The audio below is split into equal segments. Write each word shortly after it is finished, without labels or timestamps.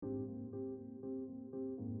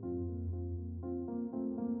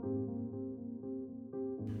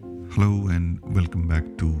Hello and welcome back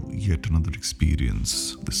to yet another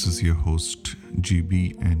experience. This is your host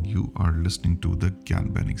GB and you are listening to the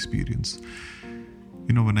Gyanban experience.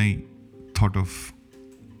 When I thought of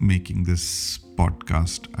making this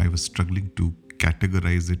podcast, I was struggling to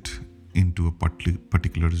categorize it into a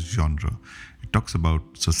particular genre. It talks about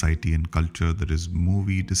society and culture. There is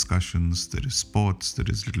movie discussions, there is sports, there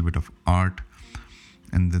is a little bit of art,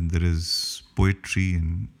 and then there is poetry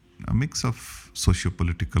and a mix of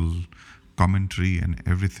socio-political commentary and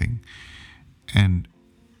everything. And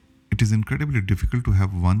it is incredibly difficult to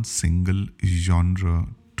have one single genre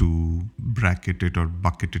to bracket it or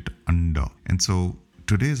bucket it under. And so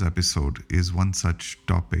today's episode is one such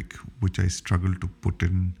topic which I struggle to put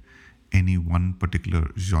in any one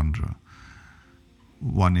particular genre.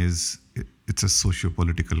 One is it's a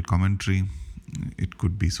socio-political commentary. It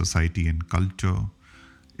could be society and culture.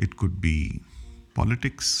 It could be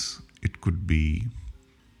politics. It could be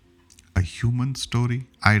a human story.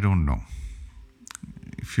 I don't know.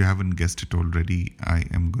 If you haven't guessed it already, I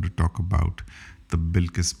am going to talk about the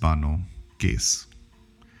Bilkis case.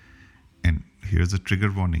 And here's a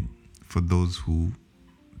trigger warning. For those who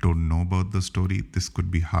don't know about the story, this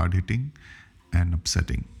could be hard-hitting and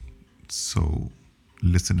upsetting. So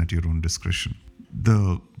listen at your own discretion.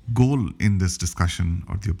 The goal in this discussion,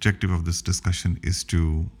 or the objective of this discussion, is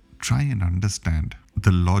to try and understand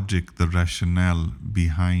the logic, the rationale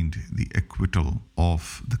behind the acquittal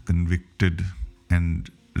of the convicted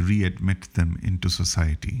and readmit them into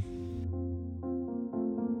society.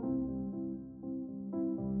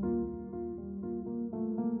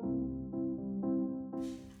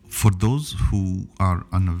 For those who are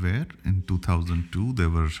unaware, in 2002 there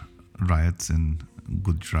were riots in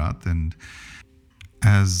Gujarat, and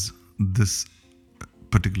as this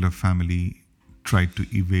particular family tried to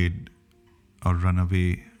evade or run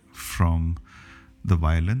away from the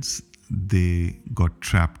violence, they got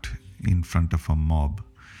trapped in front of a mob.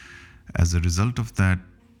 As a result of that,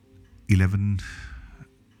 11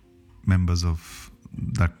 members of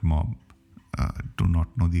that mob, do not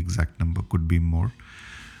know the exact number, could be more,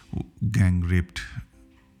 gang raped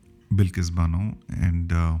Bilkis Bano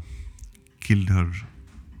and killed her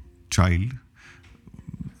child,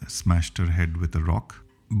 smashed her head with a rock,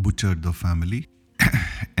 butchered the family,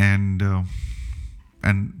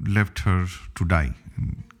 and left her to die.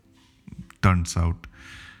 And turns out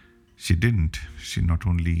she didn't. She not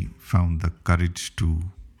only found the courage to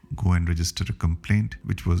go and register a complaint,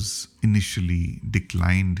 which was initially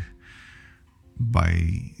declined by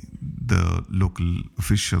the local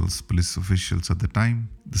officials, police officials at the time.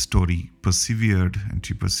 The story persevered, and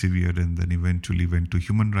she persevered, and then eventually went to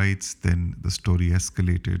human rights. Then the story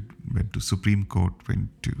escalated, went to Supreme Court, went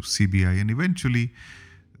to CBI, and eventually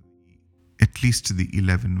at least the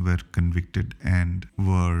 11 were convicted and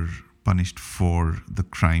were punished for the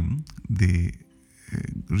crime. They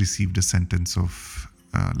received a sentence of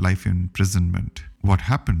life imprisonment. What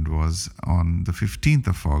happened was, on the 15th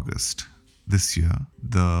of August this year,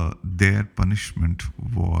 their punishment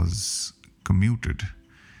was commuted,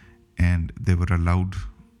 and they were allowed,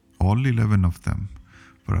 all 11 of them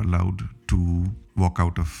were allowed to walk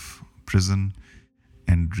out of prison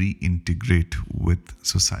and reintegrate with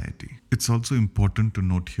society. It's also important to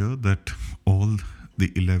note here that all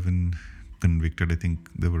the 11 convicted, I think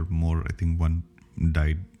there were more, I think one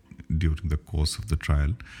died during the course of the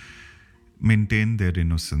trial, maintained their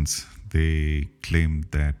innocence. They claimed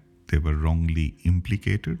that they were wrongly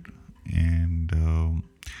implicated and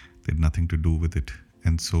they had nothing to do with it.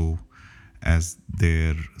 And so, as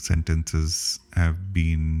their sentences have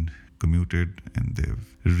been commuted and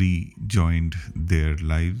they've rejoined their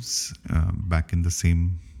lives back in the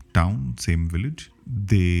same town, same village,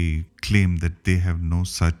 they claim that they have no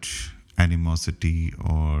such animosity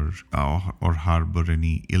or harbor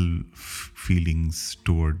any ill feelings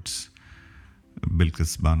towards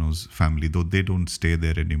Bilkis Bano's family, though they don't stay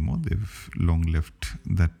there anymore. They've long left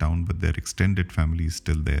that town, but their extended family is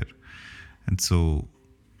still there. And so,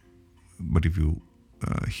 but if you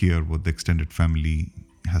hear what the extended family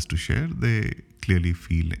has to share, they clearly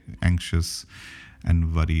feel anxious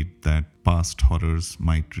and worried that past horrors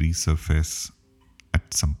might resurface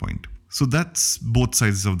at some point. So that's both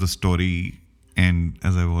sides of the story. And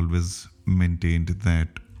as I've always maintained that,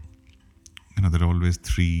 there are always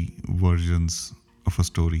three versions of a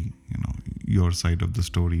story, your side of the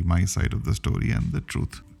story, my side of the story, and the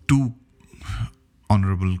truth. Two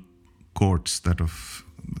honorable courts, that of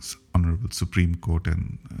Honorable Supreme Court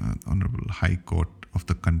and Honorable High Court of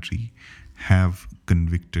the country, have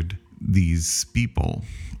convicted these people.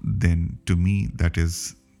 Then to me, that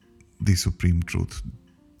is the supreme truth.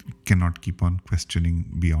 cannot keep on questioning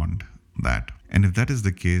beyond that. And if that is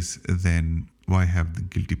the case, then why have the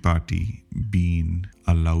guilty party been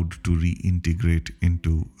allowed to reintegrate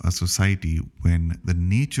into a society when the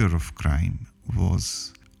nature of crime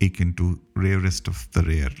was akin to rarest of the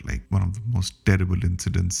rare, like one of the most terrible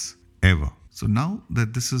incidents ever? So now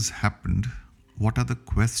that this has happened, what are the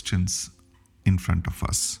questions in front of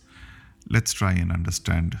us? Let's try and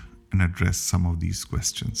understand and address some of these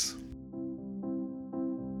questions.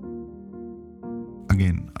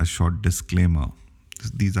 Again, a short disclaimer.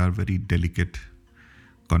 These are very delicate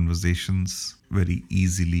conversations, very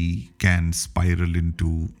easily can spiral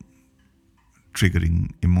into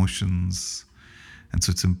triggering emotions. And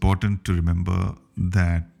so it's important to remember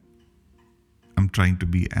that I'm trying to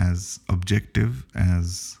be as objective,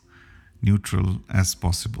 as neutral as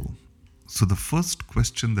possible. So the first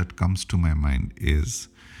question that comes to my mind is,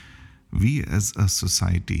 we as a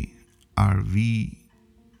society, are we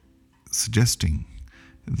suggesting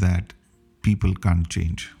that people can't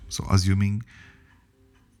change? So assuming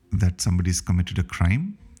that somebody's committed a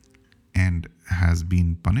crime and has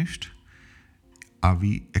been punished, are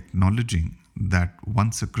we acknowledging that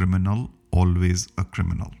once a criminal, always a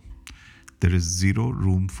criminal? There is zero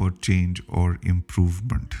room for change or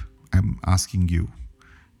improvement. I'm asking you,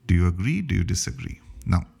 do you agree? Do you disagree?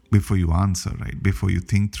 Now, before you answer, right, before you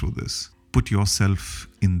think through this, put yourself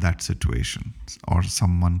in that situation or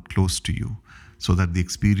someone close to you so that the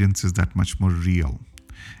experience is that much more real.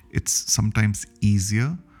 It's sometimes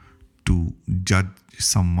easier to judge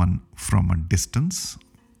someone from a distance,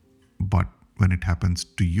 but when it happens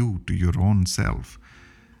to you, to your own self,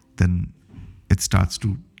 then it starts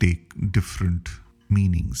to take different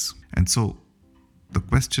meanings. And so the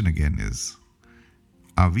question again is,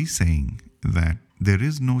 are we saying that there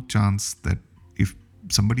is no chance that if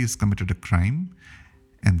somebody has committed a crime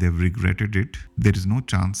and they've regretted it, there is no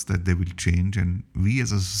chance that they will change, and we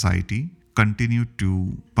as a society continue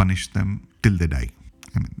to punish them till they die?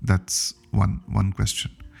 I mean, that's one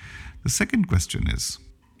question. The second question is,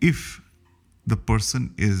 if the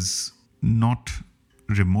person is not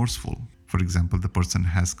remorseful, for example, the person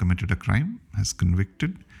has committed a crime, has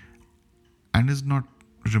convicted, and is not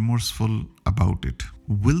remorseful about it,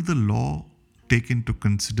 will the law take into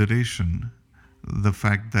consideration the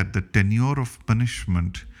fact that the tenure of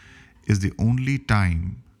punishment is the only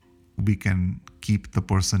time we can keep the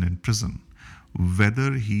person in prison,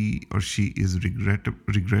 whether he or she is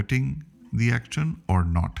regretting the action or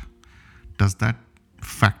not? Does that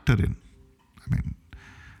factor in? I mean,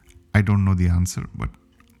 I don't know the answer, but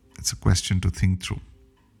it's a question to think through.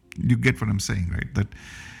 You get what I'm saying, right? That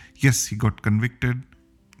yes, he got convicted,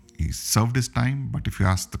 he served his time, but if you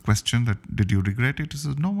ask the question that did you regret it, he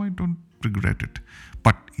says, no, I don't regret it.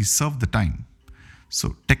 But he served the time.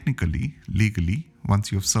 So technically, legally,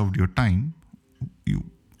 once you have served your time, you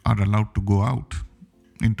are allowed to go out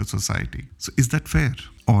into society. So is that fair?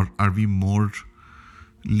 Or are we more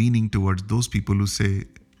leaning towards those people who say,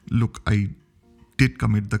 look, I did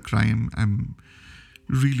commit the crime, I'm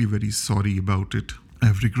really very sorry about it,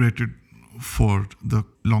 I've regretted for the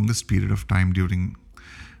longest period of time during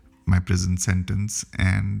my prison sentence,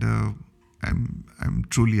 and I'm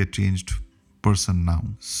truly a changed person now.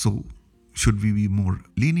 So should we be more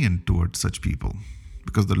lenient towards such people?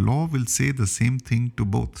 Because the law will say the same thing to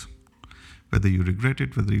both. Whether you regret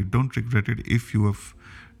it, whether you don't regret it, if you have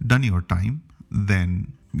done your time,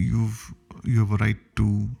 then you have a right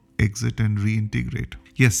to exit and reintegrate.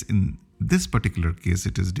 Yes, in this particular case,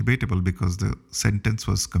 it is debatable because the sentence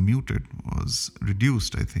was commuted, was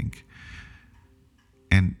reduced, I think.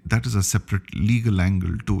 And that is a separate legal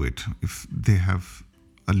angle to it. If they have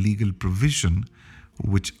a legal provision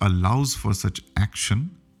which allows for such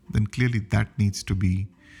action, then clearly that needs to be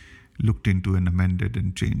looked into and amended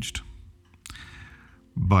and changed.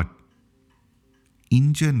 But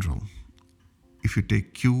in general, if you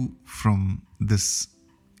take cue from this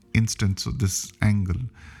instance or this angle,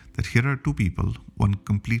 that here are two people, one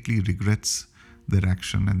completely regrets their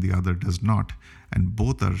action and the other does not, and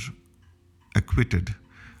both are acquitted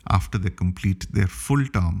after they complete their full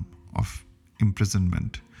term of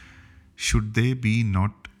imprisonment, should they be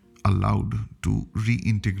not allowed to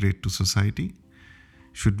reintegrate to society?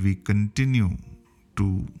 Should we continue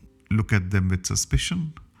to look at them with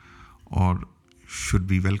suspicion, or should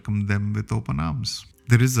we welcome them with open arms?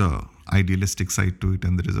 There is a idealistic side to it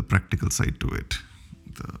and there is a practical side to it.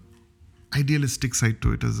 The idealistic side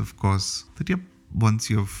to it is, of course, that once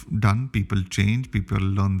you've done, people change, people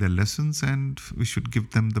learn their lessons, and we should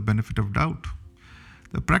give them the benefit of doubt.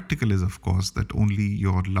 The practical is, of course, that only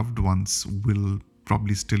your loved ones will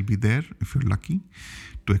probably still be there, if you're lucky,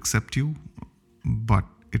 to accept you. But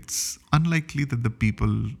it's unlikely that the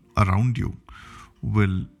people around you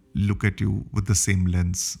will look at you with the same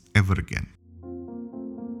lens ever again.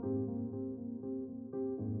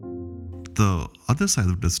 The other side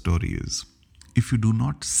of the story is, if you do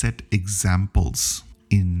not set examples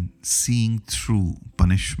in seeing through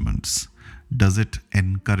punishments, does it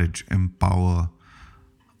encourage, empower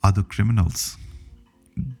other criminals?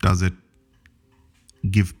 Does it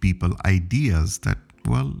give people ideas that,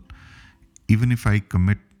 well, even if I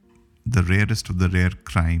commit the rarest of the rare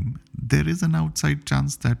crime, there is an outside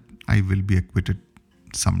chance that I will be acquitted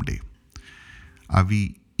someday? Are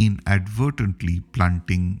we inadvertently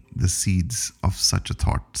planting the seeds of such a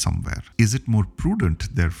thought somewhere? Is it more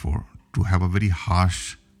prudent, therefore, to have a very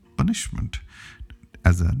harsh punishment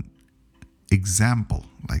as an example?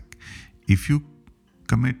 Like, if you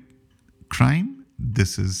commit crime,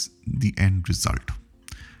 this is the end result.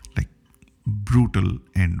 Like, brutal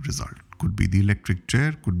end result. Could be the electric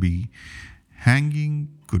chair, could be hanging,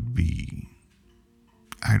 could be,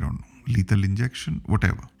 I don't know, lethal injection,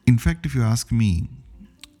 whatever. In fact, if you ask me,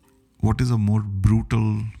 what is a more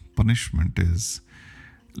brutal punishment is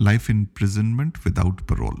life imprisonment without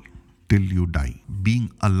parole till you die.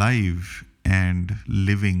 Being alive and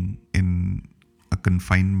living in a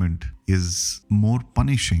confinement is more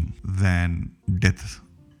punishing than death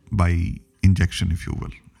by injection, if you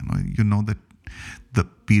will. You know that the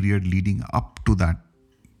period leading up to that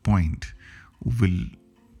point will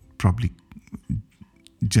probably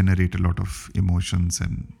generate a lot of emotions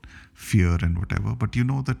and fear and whatever. But you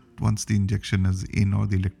know that once the injection is in, or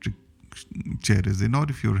the electric chair is in, or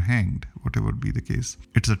if you're hanged, whatever be the case,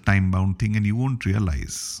 it's a time bound thing and you won't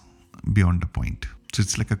realize beyond a point. So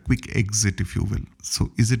it's like a quick exit, if you will. So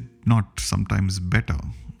is it not sometimes better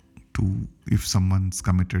to, if someone's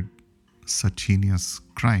committed such heinous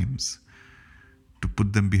crimes, to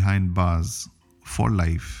put them behind bars for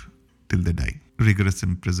life till they die? Rigorous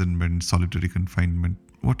imprisonment, solitary confinement,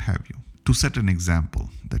 what have you. To set an example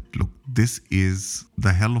that, look, this is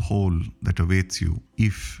the hellhole that awaits you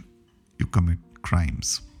if you commit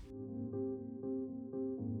crimes.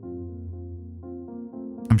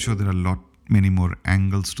 I'm sure there are many more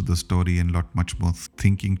angles to the story and much more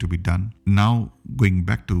thinking to be done. Now, going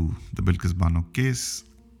back to the Bilkis Bano case,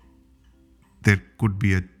 there could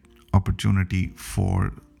be an opportunity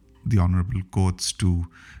for the honorable courts to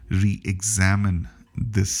re-examine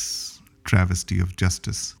this travesty of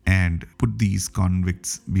justice and put these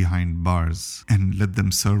convicts behind bars and let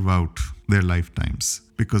them serve out their lifetimes.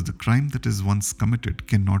 Because the crime that is once committed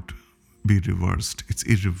cannot be reversed. It's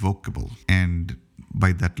irrevocable. And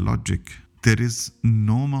by that logic, there is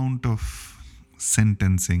no amount of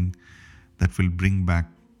sentencing that will bring back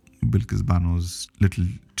Bilkis Bano's little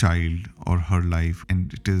child or her life.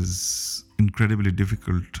 And it is incredibly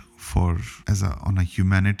difficult on a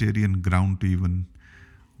humanitarian ground to even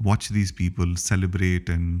watch these people celebrate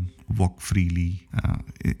and walk freely.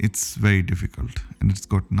 It's very difficult, and it's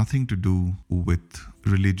got nothing to do with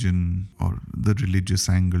religion or the religious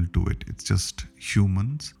angle to it. It's just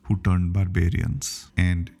humans who turned barbarians,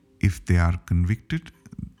 and if they are convicted,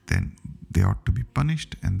 then they ought to be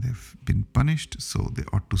punished, and they've been punished, so they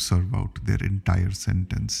ought to serve out their entire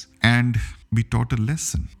sentence and be taught a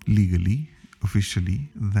lesson legally, officially,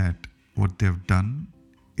 that what they've done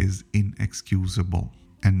is inexcusable,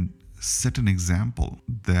 and set an example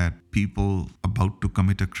that people about to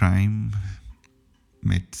commit a crime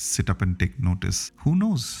may sit up and take notice. Who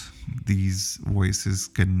knows? These voices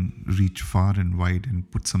can reach far and wide and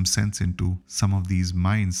put some sense into some of these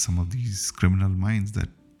minds, some of these criminal minds, that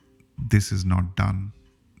this is not done.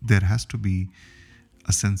 There has to be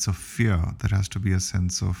a sense of fear. There has to be a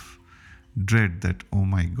sense of dread that, oh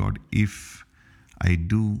my God, if I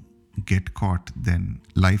do get caught, then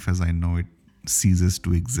life as I know it ceases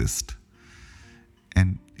to exist.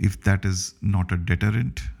 And if that is not a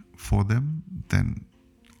deterrent for them, then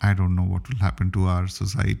I don't know what will happen to our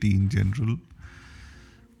society in general.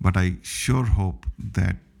 But I sure hope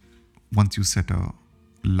that once you set a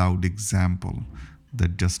loud example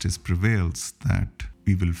that justice prevails, that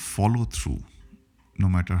we will follow through. No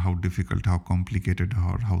matter how difficult, how complicated,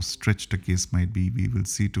 or how stretched a case might be, we will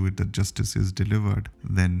see to it that justice is delivered.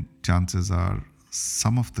 Then chances are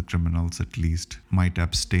some of the criminals at least might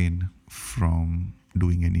abstain from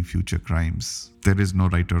doing any future crimes. There is no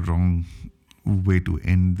right or wrong way to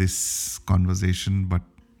end this conversation, but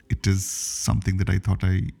it is something that I thought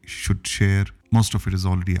I should share. Most of it is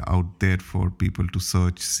already out there for people to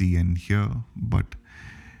search, see, and hear, but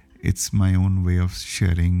it's my own way of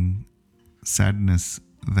sharing sadness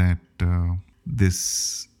that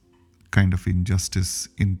this kind of injustice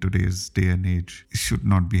in today's day and age should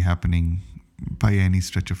not be happening by any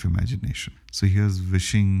stretch of imagination. So here's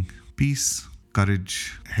wishing peace,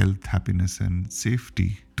 courage, health, happiness, and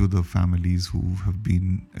safety to the families who have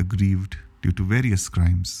been aggrieved due to various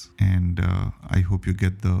crimes. And I hope you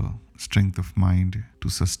get the strength of mind to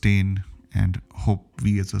sustain, and hope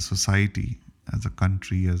we as a society, as a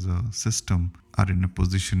country, as a system, are in a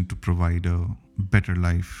position to provide a better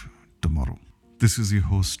life tomorrow. This is your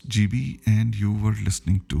host GB, and you were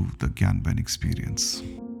listening to the Gyanban Experience.